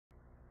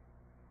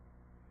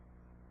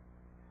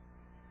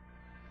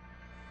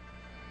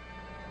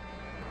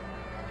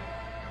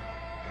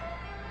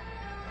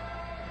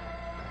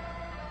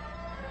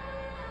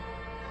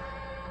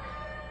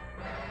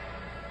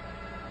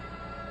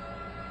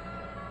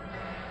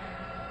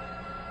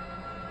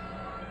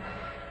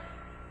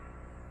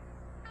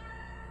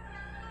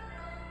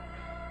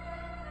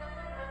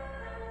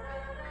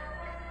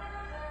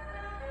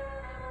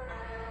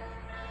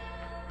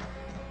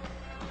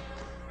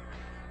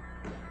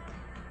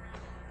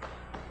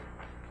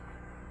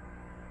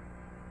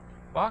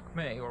Baahk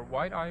Mei, or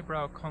White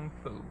Eyebrow Kung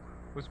Fu,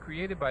 was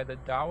created by the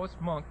Taoist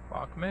monk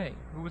Pak Mei,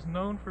 who was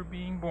known for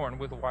being born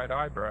with white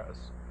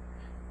eyebrows.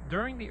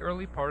 During the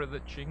early part of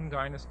the Qing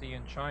dynasty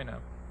in China,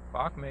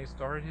 Pak Mei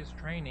started his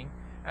training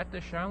at the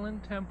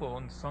Shaolin Temple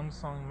in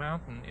Sungsong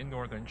Mountain in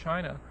northern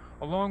China,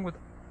 along with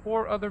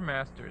 4 other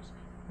masters,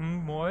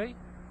 Ng Moi,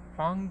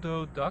 Fang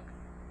Do Duk,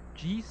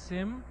 Ji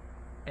Sim,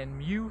 and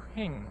Mu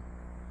Hing.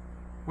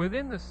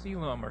 Within the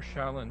Silum or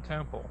Shaolin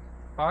Temple,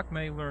 Pak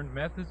Mei learned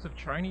methods of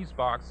Chinese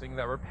boxing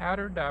that were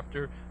patterned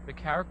after the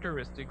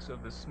characteristics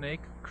of the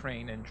snake,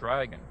 crane, and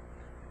dragon.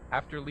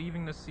 After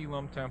leaving the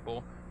Silum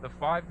Temple, the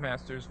 5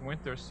 masters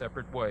went their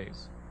separate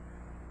ways.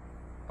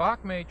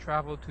 Pak Mei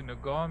traveled to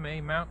Ngo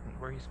Mei Mountain,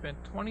 where he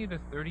spent 20 to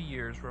 30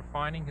 years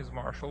refining his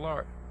martial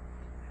art.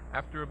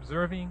 After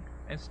observing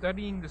and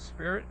studying the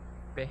spirit,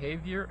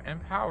 behavior,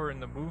 and power in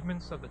the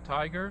movements of the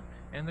tiger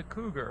and the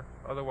cougar,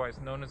 otherwise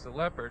known as the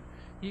leopard,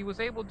 he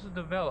was able to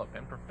develop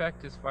and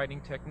perfect his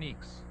fighting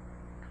techniques.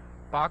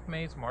 Pak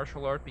Mei's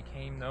martial art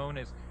became known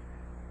as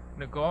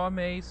Ngo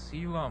Mei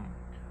Silum,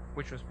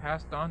 which was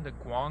passed on to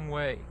Gwong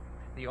Wai,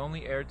 the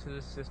only heir to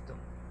the system.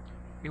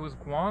 It was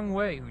Gwong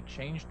Wai who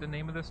changed the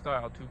name of the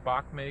style to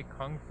Baahk Mei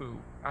Kung Fu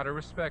out of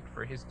respect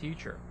for his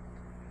teacher.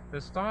 The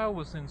style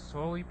was then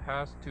slowly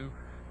passed to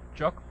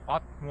Juk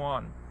Faat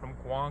Wan from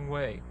Gwong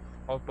Wai,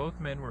 while both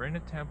men were in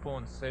a temple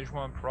in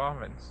Sichuan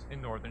province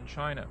in northern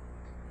China.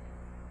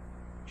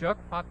 Juk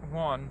Faat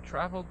Wan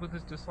traveled with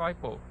his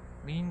disciple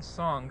Lin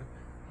Sang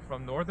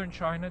from northern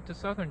China to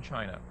southern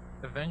China,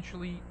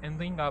 eventually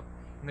ending up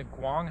in the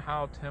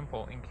Guanghao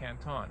Temple in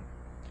Canton.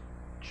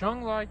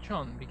 Jeung Lai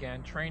Chuen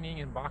began training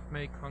in Baahk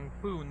Mei Kung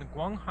Fu in the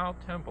Guanghao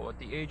Temple at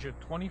the age of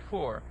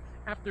 24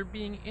 after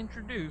being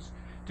introduced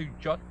to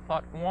Juk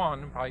Faat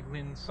Wan by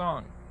Lin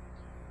Sang.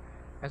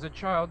 As a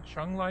child,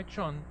 Jeung Lai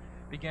Chuen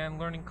began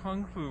learning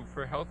Kung Fu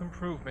for health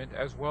improvement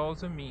as well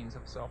as a means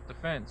of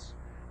self-defense.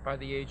 By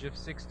the age of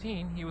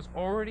 16, he was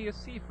already a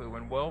Sifu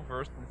and well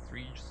versed in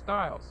 3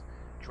 styles: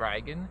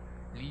 Dragon,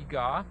 Li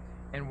Ga,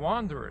 and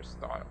Wanderer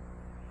style.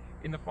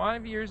 In the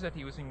 5 years that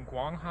he was in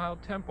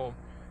Guanghao Temple,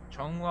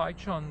 Jeung Lai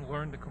Chuen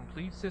learned the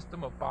complete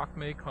system of Baahk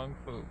Mei Kung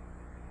Fu.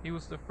 He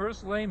was the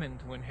first layman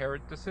to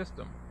inherit the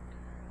system.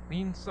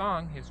 Lin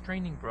Sang, his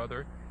training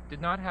brother,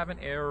 did not have an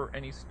heir or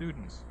any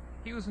students.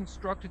 He was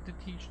instructed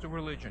to teach the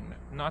religion,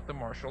 not the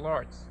martial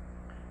arts.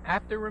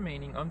 After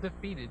remaining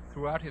undefeated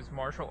throughout his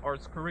martial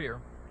arts career,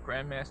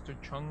 Grandmaster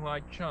Jeung Lai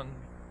Chuen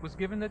was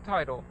given the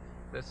title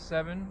the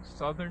 7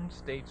 Southern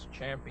States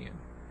Champion.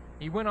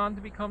 He went on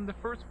to become the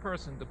first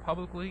person to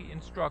publicly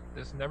instruct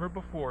this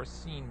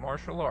never-before-seen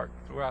martial art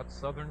throughout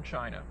southern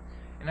China,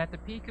 and at the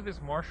peak of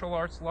his martial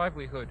arts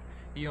livelihood,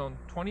 he owned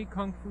 20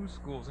 kung fu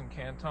schools in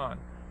Canton,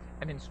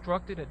 and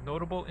instructed at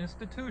notable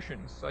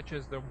institutions such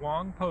as the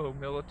Whampoa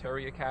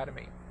Military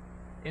Academy.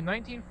 In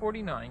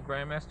 1949,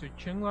 Grandmaster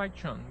Jeung Lai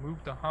Chuen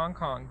moved to Hong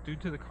Kong due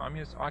to the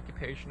communist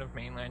occupation of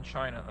mainland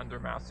China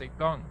under Mao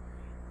Zedong.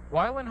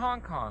 While in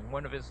Hong Kong,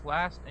 one of his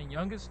last and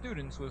youngest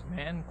students was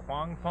Man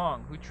Kwang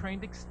Fong, who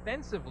trained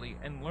extensively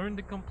and learned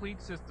the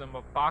complete system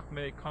of Baahk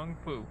Mei Kung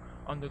Fu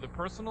under the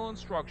personal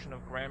instruction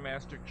of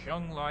Grandmaster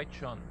Jeung Lai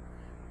Chuen.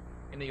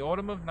 In the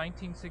autumn of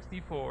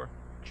 1964,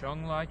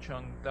 Jeung Lai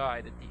Chuen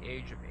died at the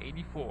age of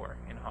 84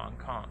 in Hong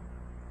Kong.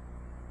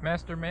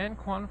 Master Man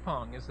Kwang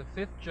Fong is the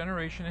 5th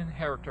generation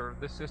inheritor of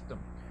the system,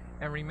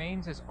 and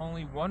remains as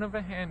only one of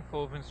a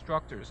handful of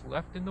instructors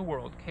left in the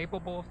world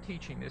capable of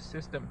teaching this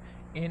system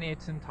in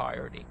its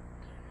entirety.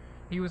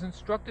 He was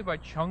instructed by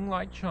Jeung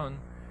Lai Chuen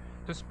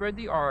to spread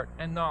the art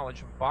and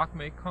knowledge of Baahk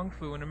Mei Kung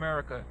Fu in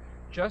America,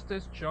 just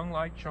as Jeung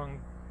Lai Chuen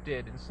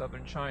did in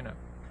southern China.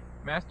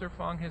 Master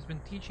Fong has been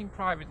teaching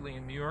privately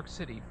in New York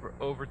City for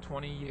over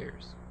 20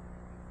 years.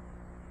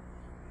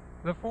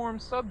 The form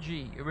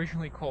Sub-Ji,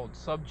 originally called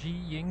Sub-Ji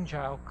Ying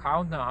Jiao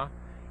Kao Na,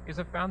 is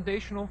a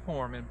foundational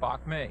form in Baahk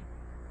Mei.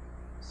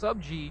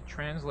 Sub-Ji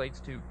translates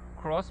to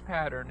cross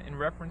pattern in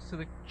reference to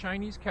the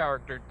Chinese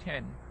character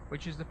 10,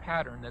 which is the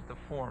pattern that the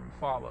form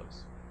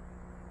follows.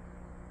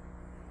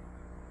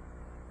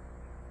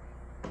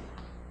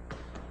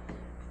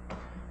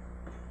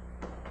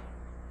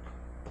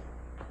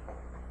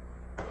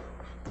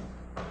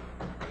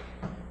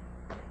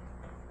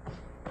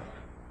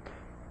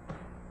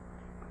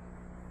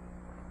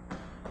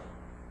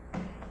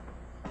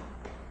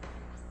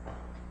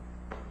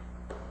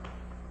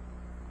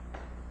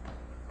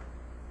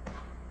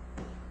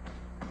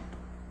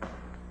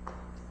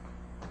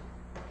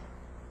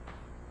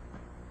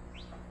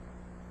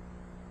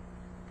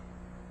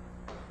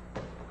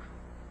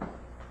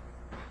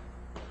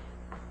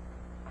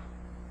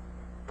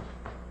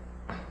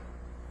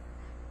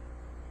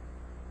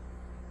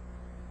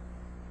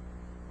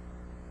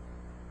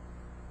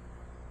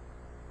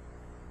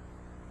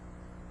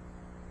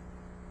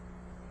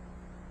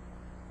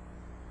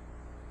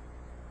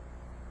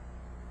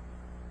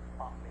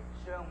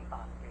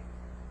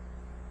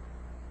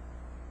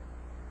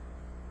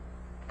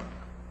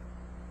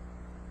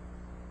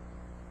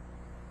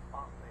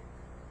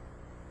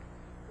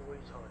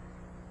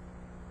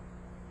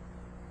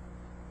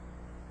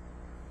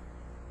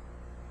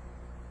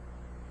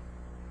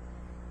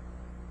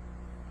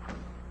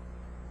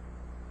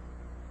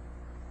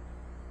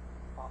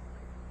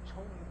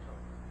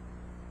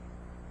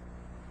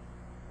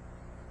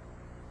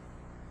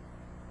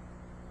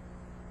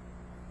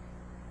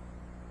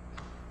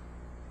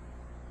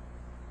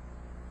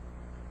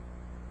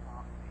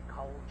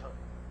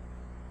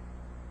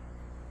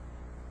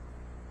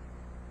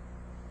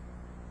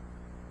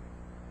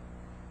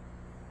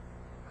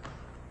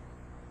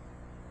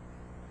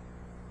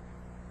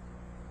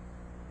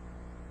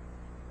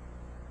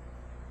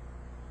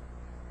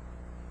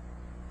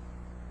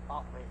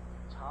 Baahk Mèih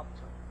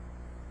chapter.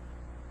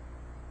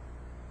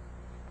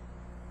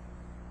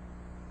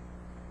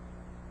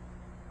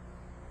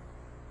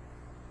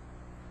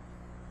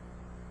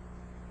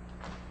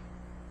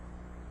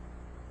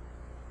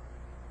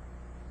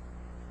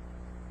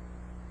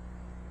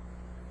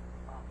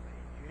 Baahk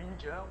Mèih Yun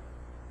Jiang.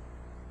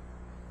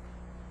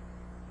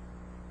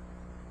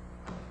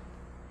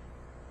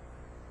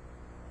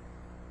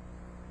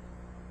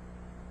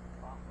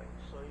 Baahk Mèih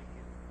需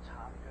要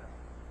參腳。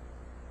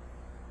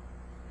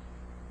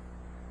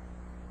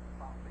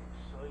Baahk Mèih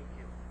需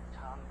要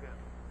參腳。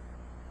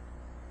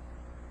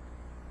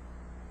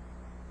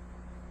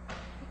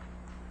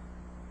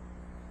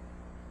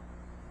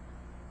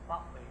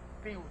Baahk Mèih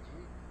標誌。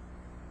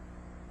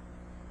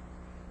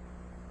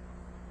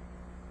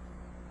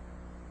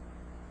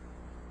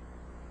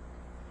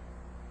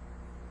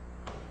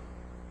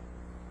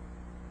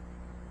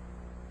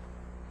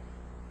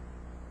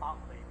Baahk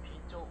Mèih編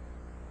組。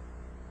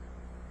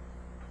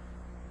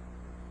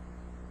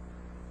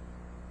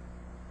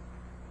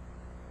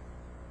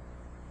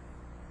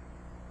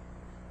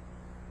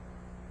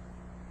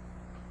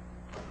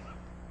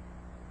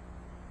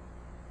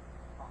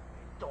Baahk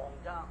Mèih撞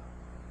爭。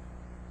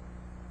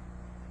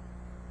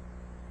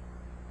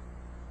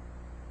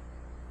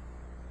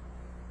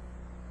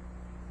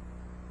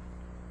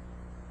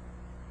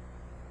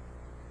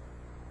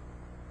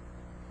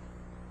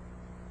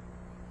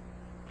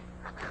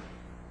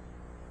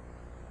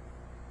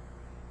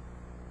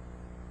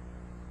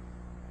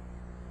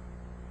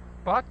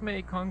Baahk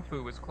Mei Kung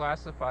Fu is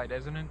classified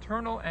as an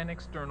internal and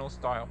external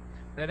style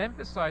that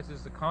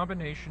emphasizes the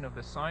combination of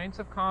the science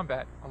of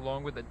combat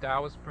along with the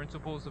Taoist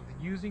principles of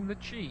using the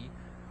qi,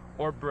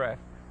 or breath,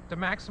 to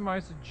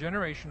maximize the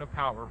generation of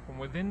power from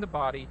within the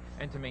body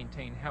and to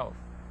maintain health.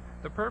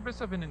 The purpose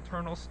of an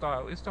internal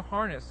style is to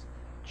harness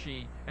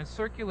qi and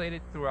circulate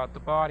it throughout the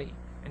body,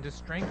 and to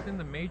strengthen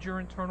the major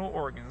internal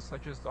organs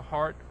such as the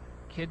heart,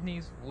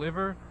 kidneys,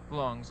 liver,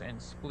 lungs,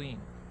 and spleen.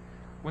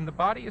 When the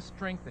body is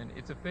strengthened,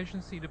 its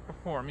efficiency to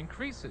perform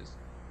increases.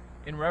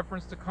 In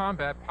reference to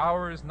combat,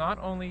 power is not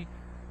only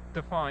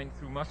defined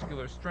through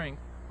muscular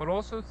strength, but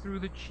also through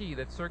the qi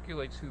that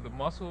circulates through the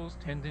muscles,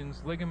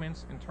 tendons,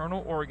 ligaments,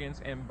 internal organs,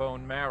 and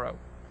bone marrow.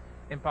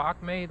 In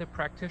Baahk Mei, the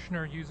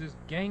practitioner uses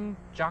Geng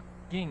Jak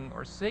Ging,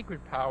 or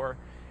sacred power,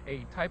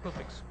 a type of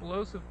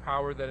explosive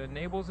power that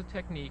enables a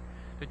technique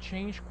to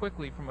change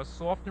quickly from a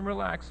soft and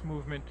relaxed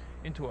movement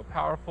into a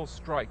powerful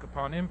strike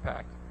upon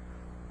impact.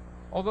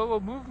 Although a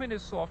movement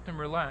is soft and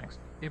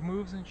relaxed, it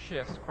moves and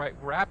shifts quite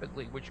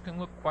rapidly, which can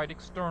look quite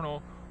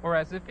external or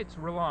as if it's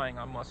relying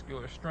on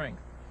muscular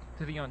strength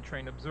to the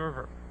untrained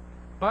observer.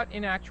 But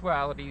in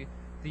actuality,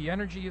 the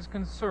energy is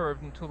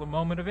conserved until the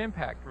moment of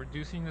impact,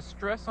 reducing the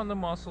stress on the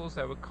muscles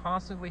that would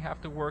constantly have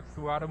to work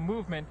throughout a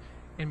movement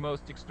in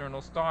most external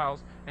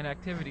styles and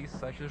activities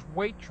such as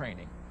weight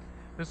training.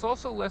 This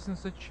also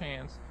lessens the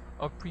chance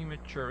of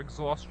premature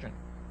exhaustion.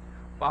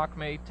 Baahk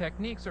Mei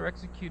techniques are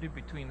executed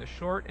between the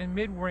short and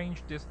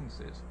mid-range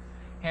distances.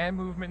 Hand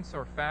movements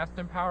are fast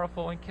and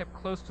powerful and kept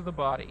close to the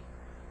body.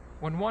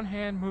 When one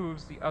hand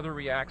moves, the other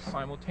reacts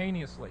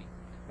simultaneously.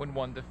 When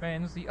one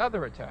defends, the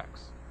other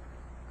attacks.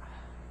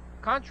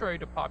 Contrary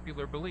to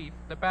popular belief,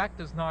 the back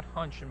does not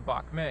hunch in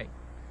Baahk Mei.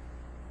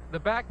 The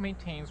back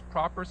maintains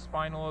proper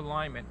spinal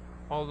alignment,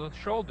 while the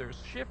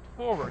shoulders shift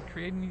forward,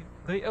 creating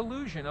the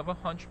illusion of a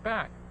hunched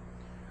back.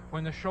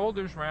 When the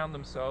shoulders round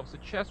themselves, the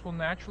chest will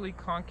naturally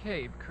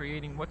concave,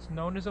 creating what's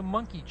known as a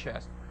monkey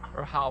chest,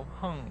 or Hao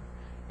Hung,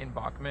 in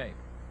Baahk Mei.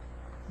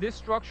 This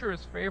structure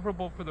is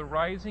favorable for the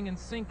rising and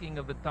sinking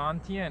of the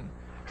Dantian,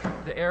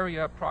 the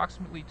area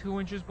approximately 2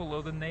 inches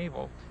below the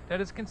navel,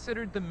 that is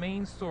considered the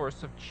main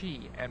source of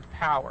qi and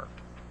power.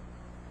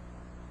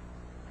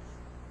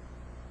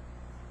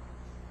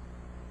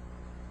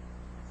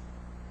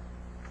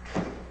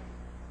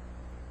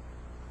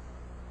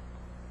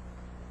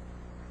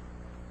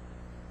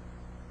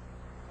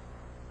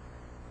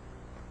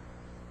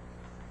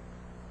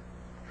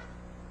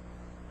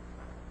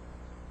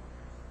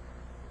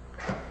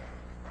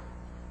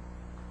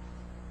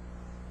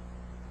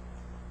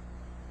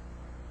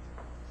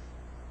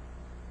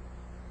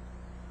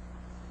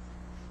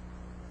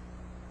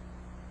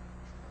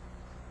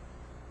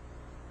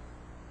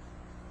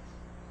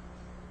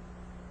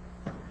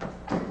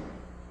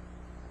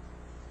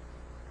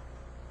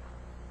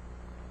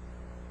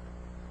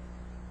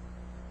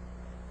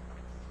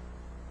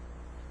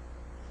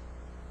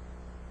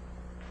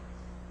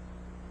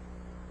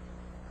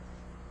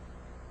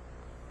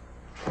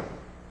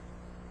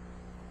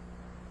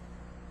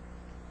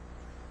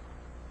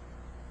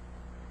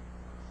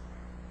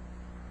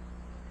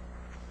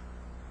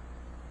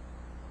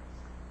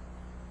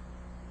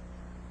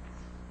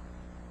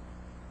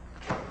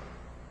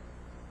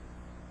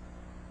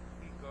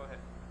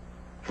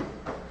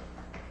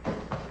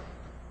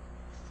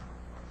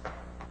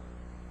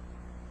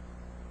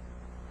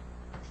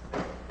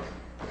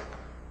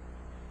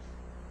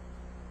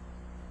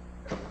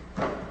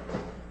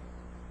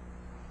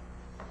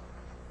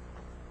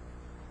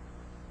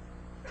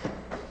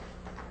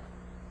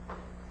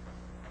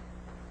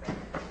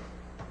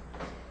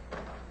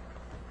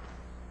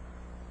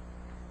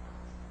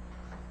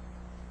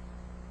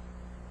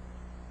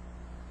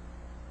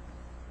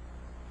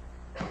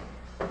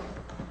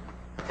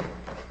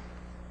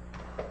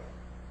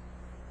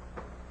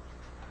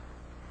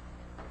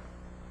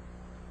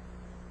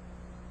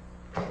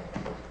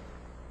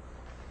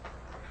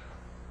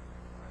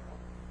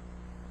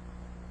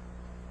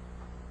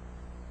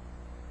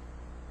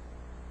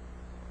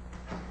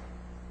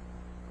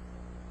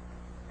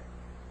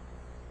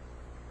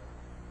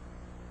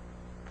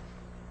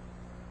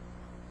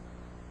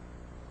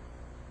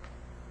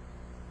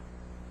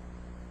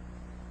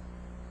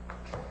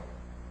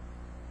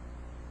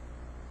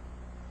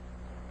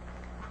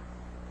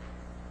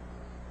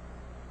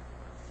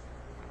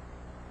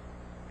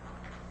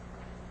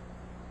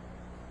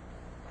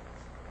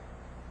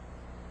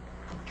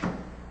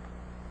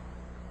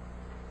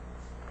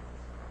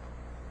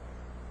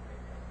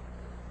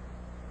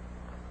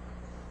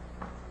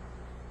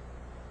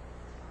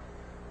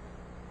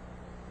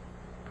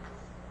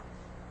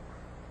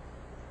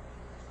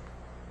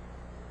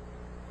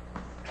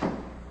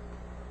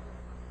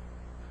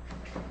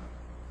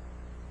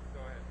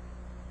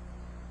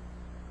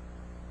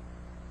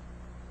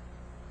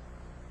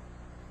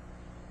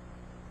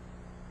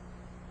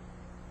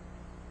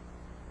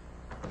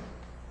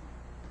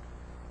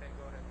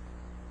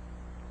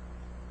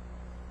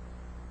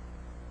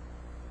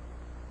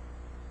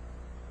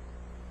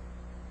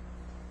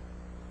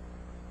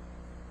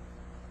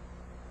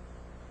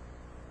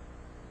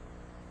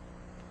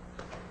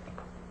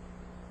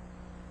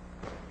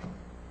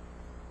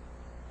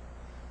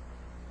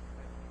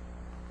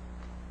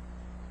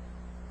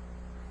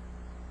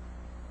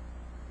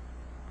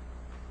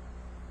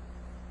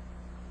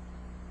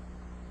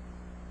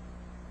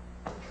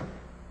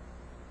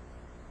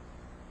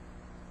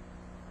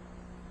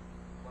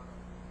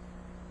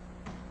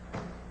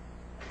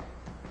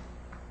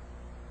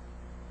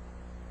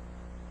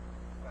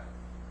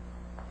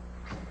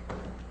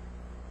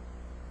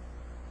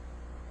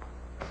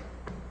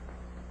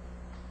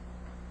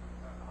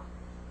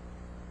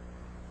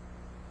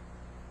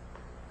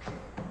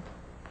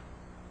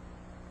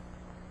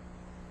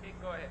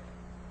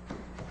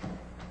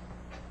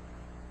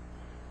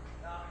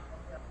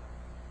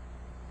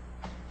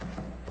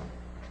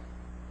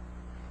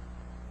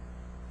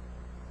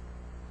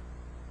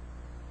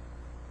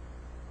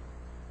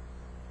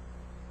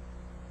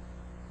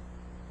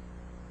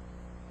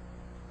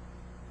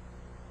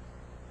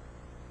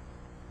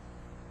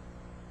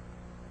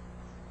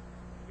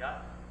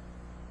 Dạ.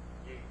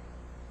 Gì?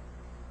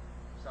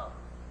 Sao?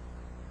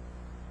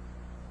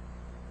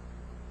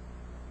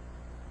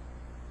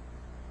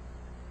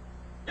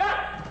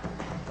 Dạ.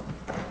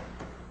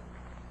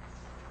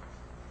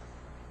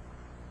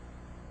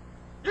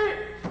 Gì?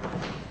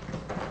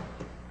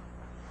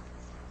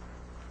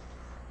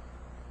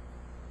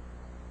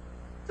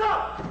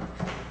 Sao?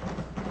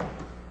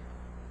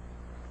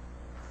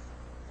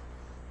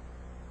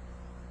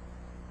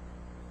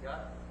 Dạ.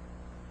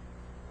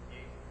 Gì?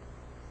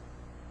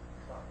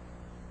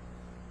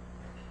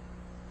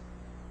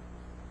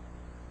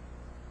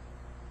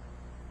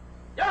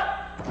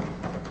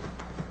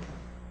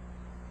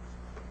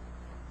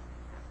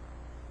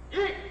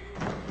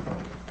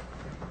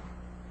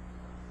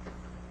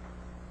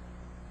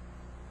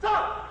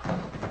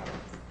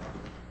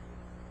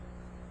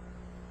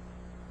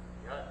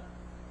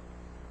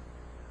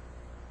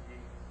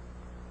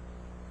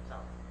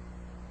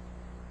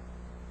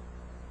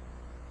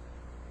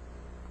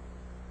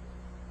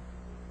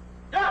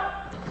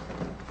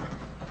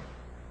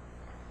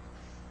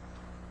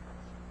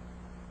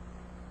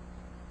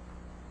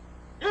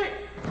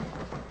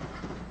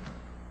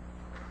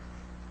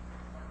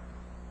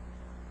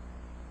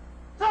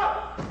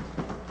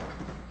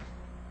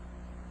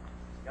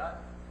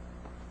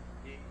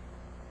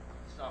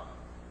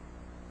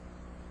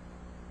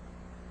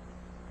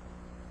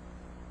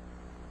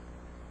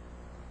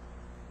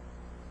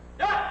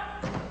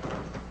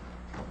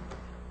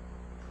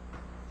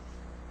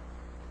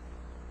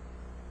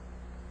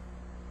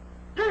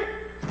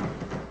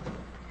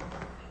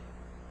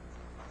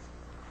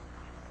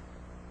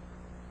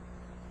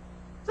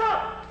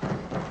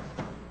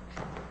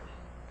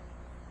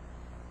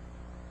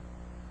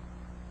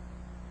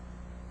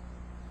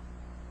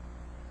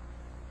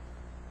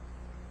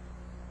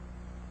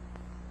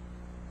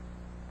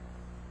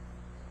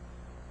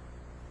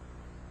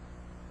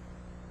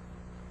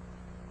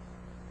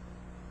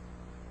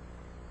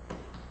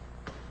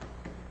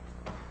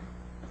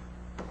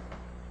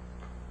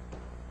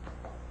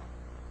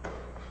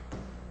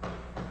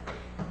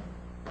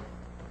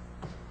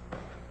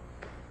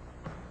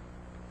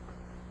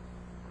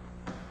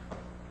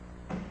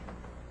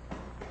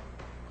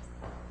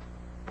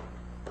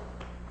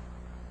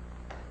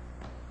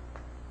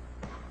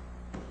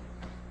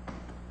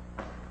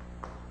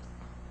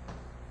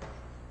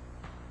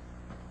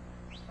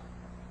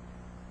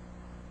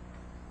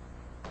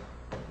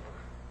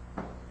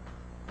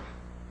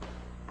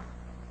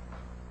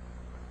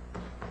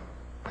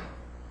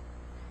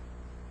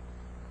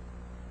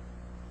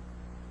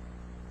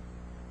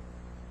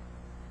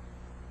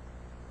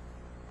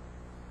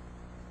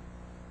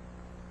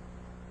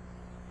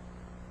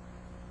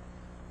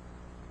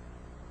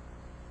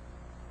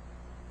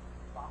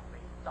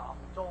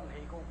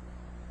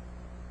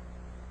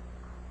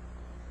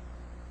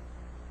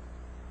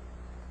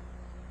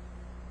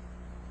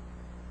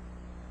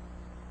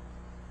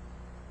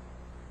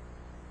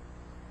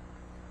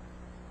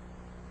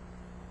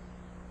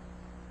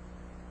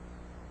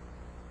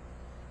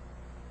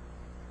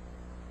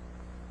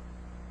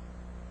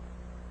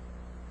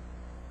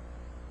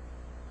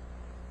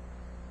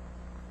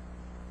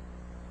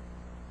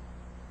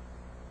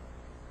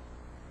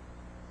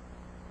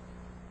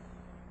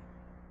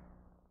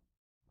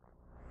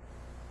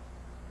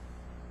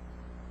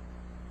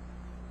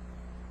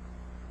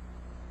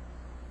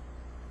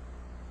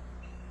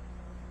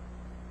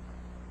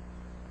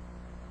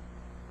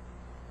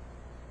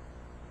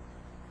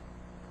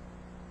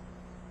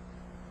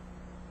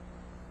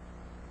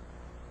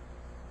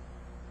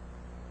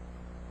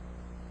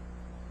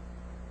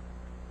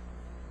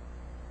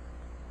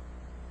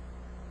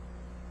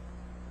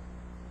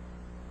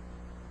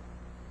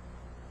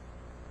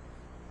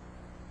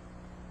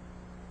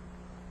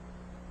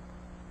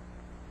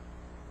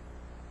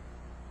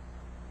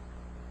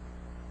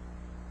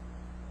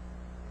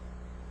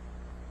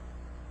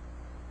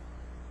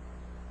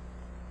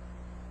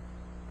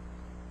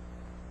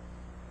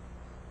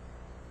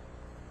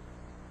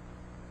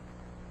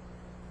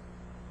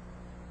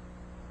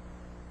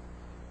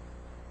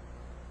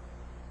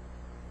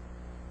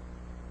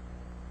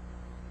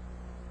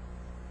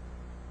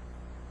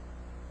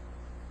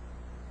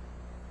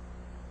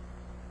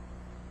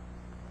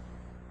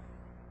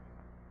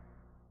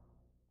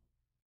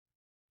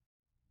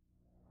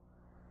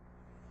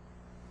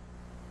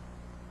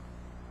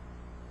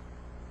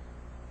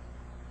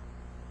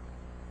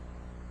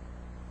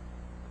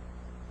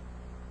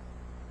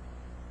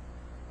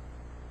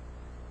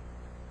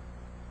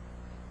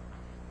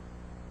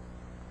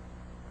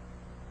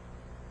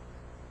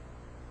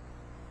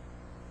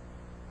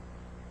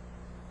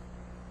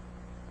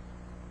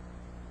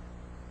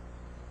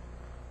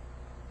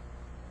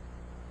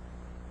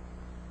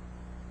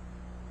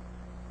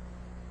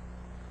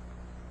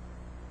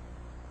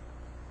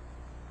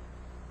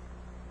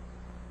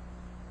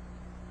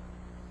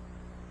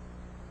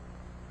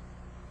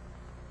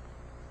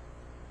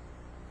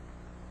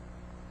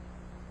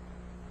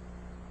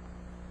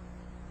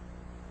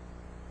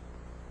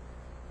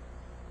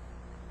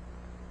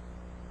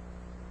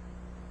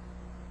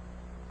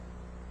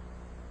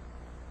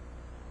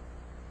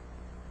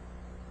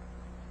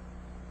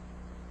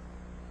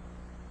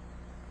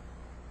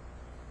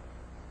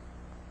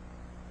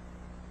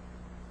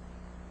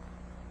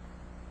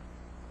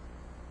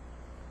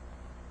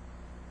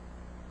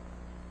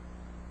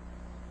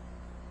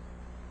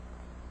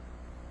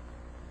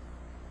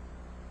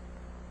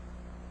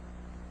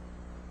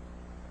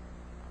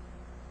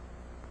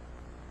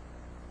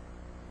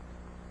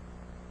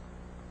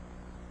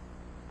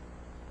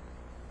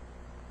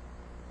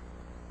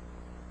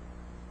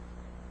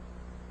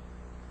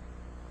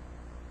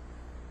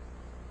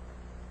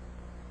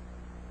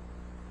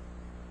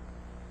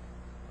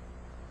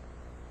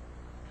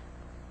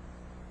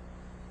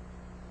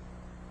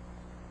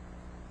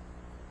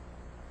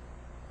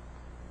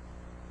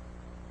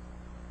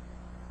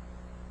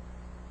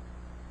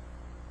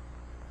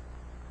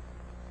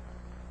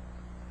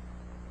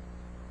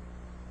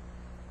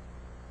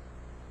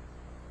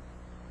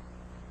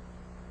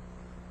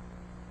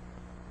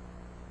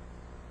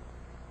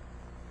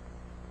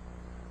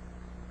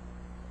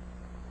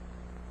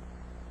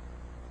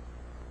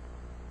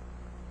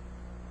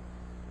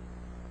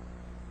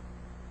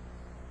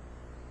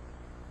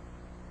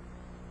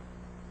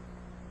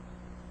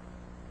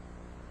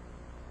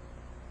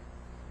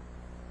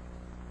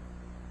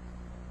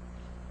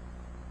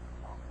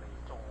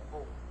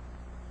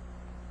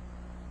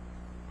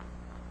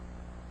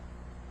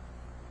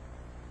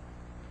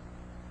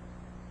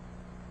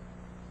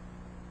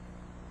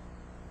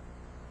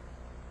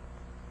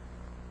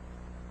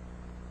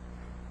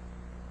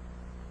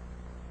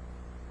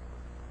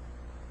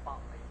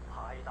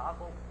 打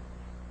工。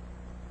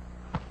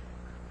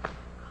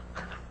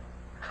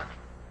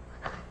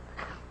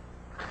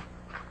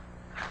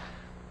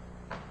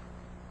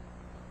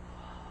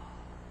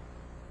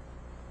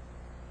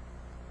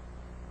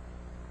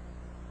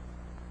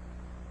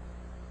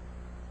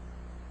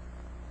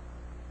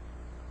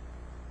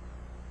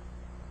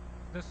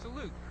The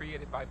salute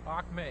created by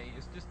Baahk Mei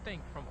is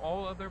distinct from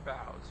all other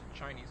bows in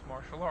Chinese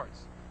martial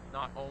arts,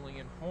 not only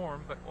in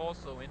form but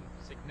also in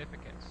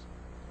significance.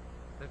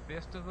 The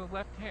fist of the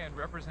left hand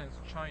represents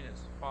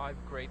China's 5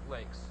 Great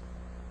Lakes.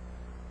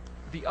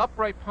 The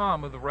upright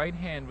palm of the right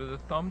hand with the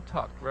thumb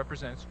tucked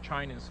represents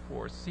China's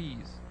 4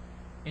 seas.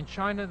 In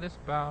China, this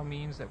bow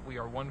means that we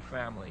are one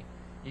family.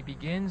 It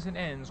begins and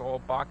ends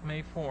all Baahk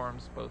Mei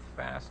forms, both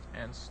fast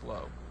and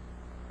slow.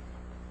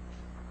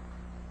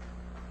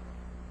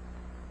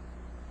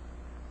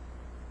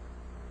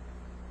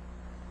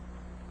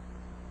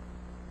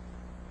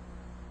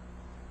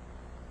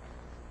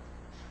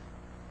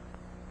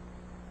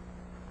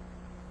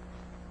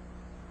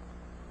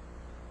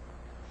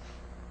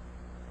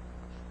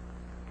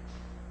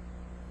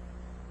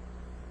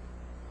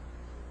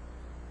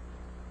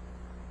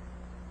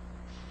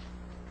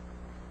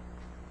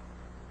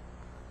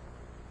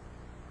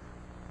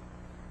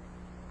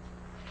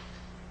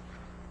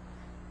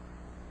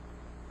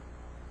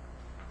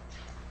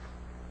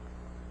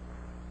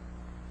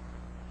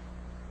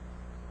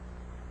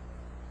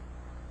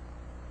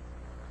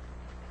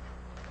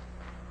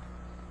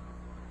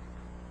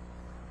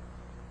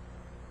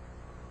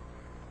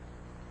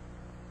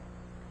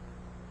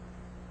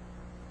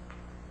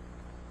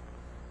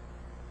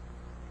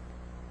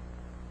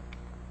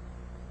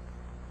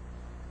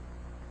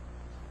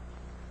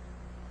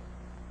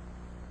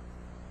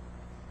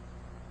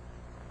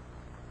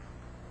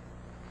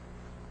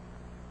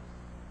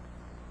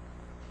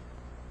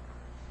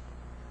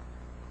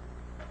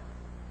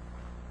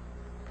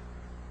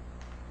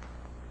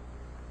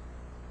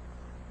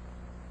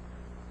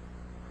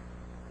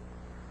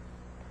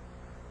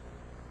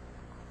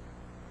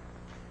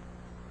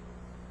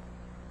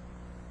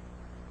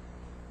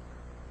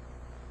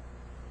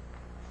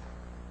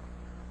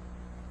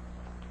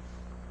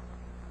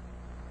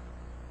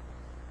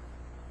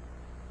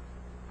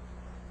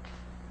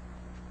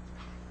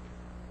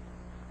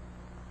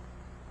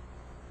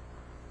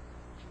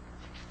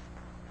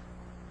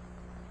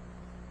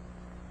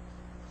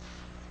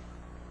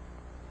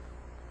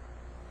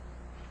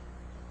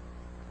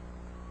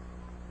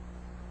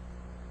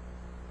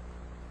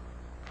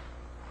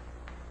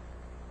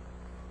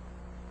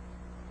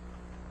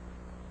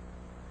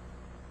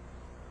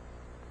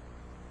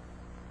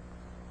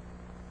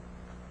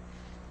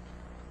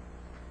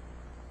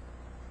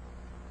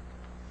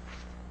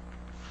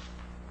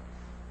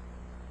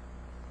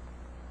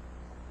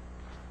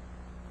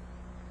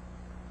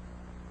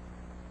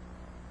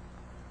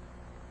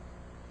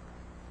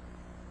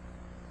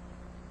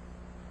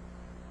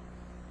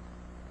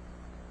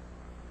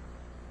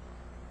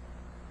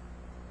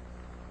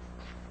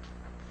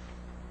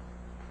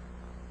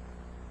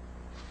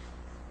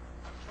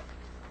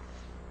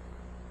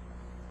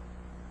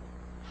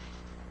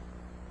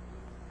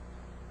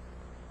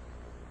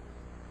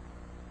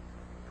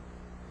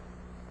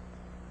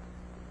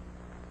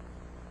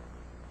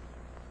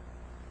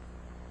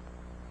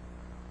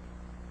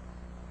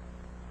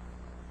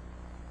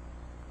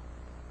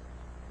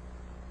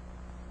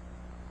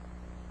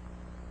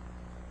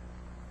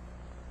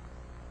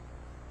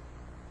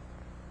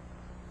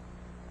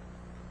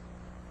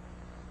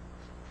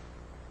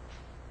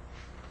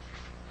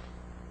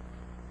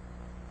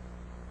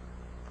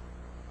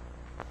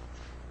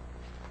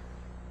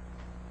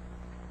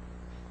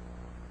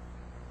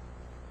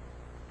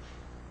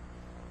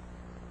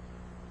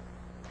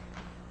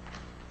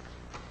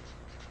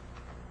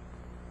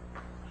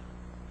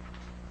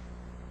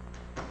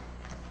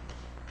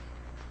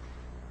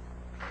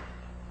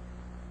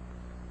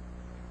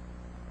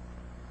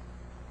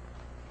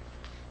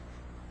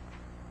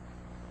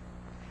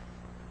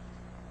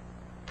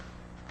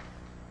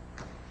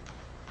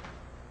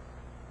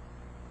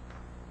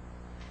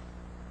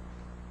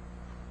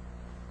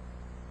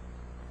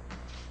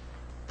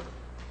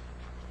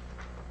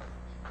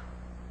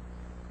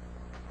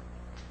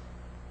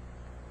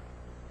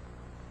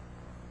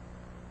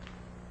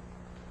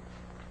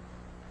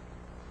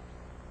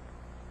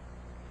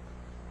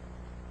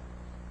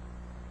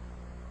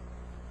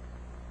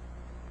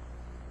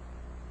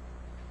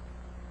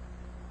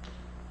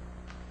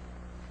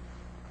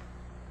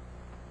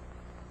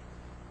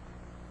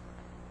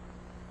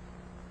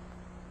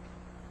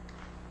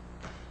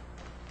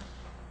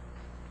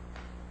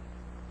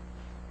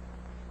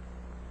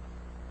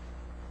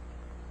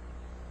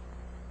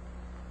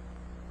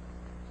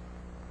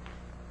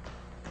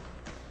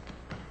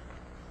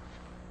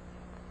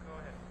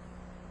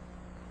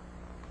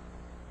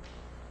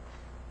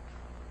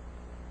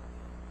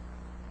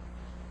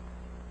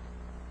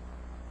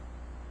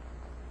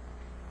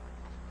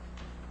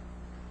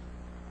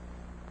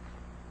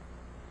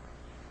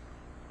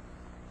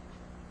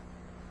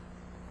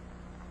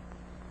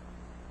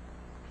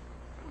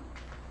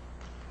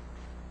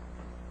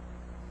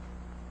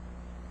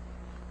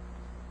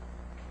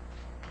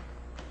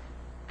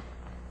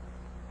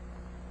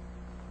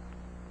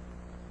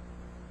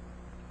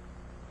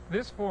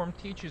 This form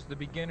teaches the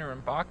beginner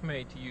in Baahk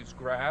Mei to use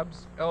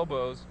grabs,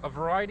 elbows, a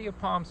variety of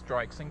palm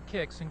strikes, and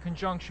kicks in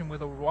conjunction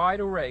with a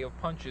wide array of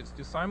punches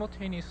to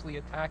simultaneously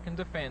attack and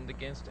defend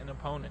against an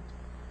opponent.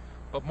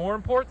 But more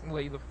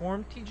importantly, the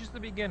form teaches the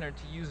beginner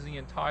to use the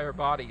entire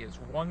body as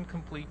one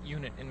complete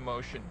unit in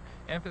motion,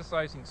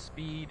 emphasizing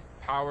speed,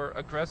 power,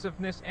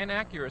 aggressiveness, and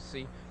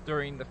accuracy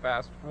during the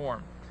fast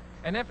form,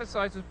 and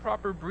emphasizes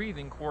proper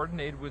breathing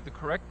coordinated with the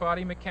correct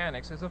body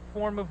mechanics as a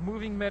form of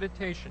moving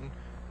meditation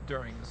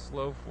during the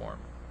slow form.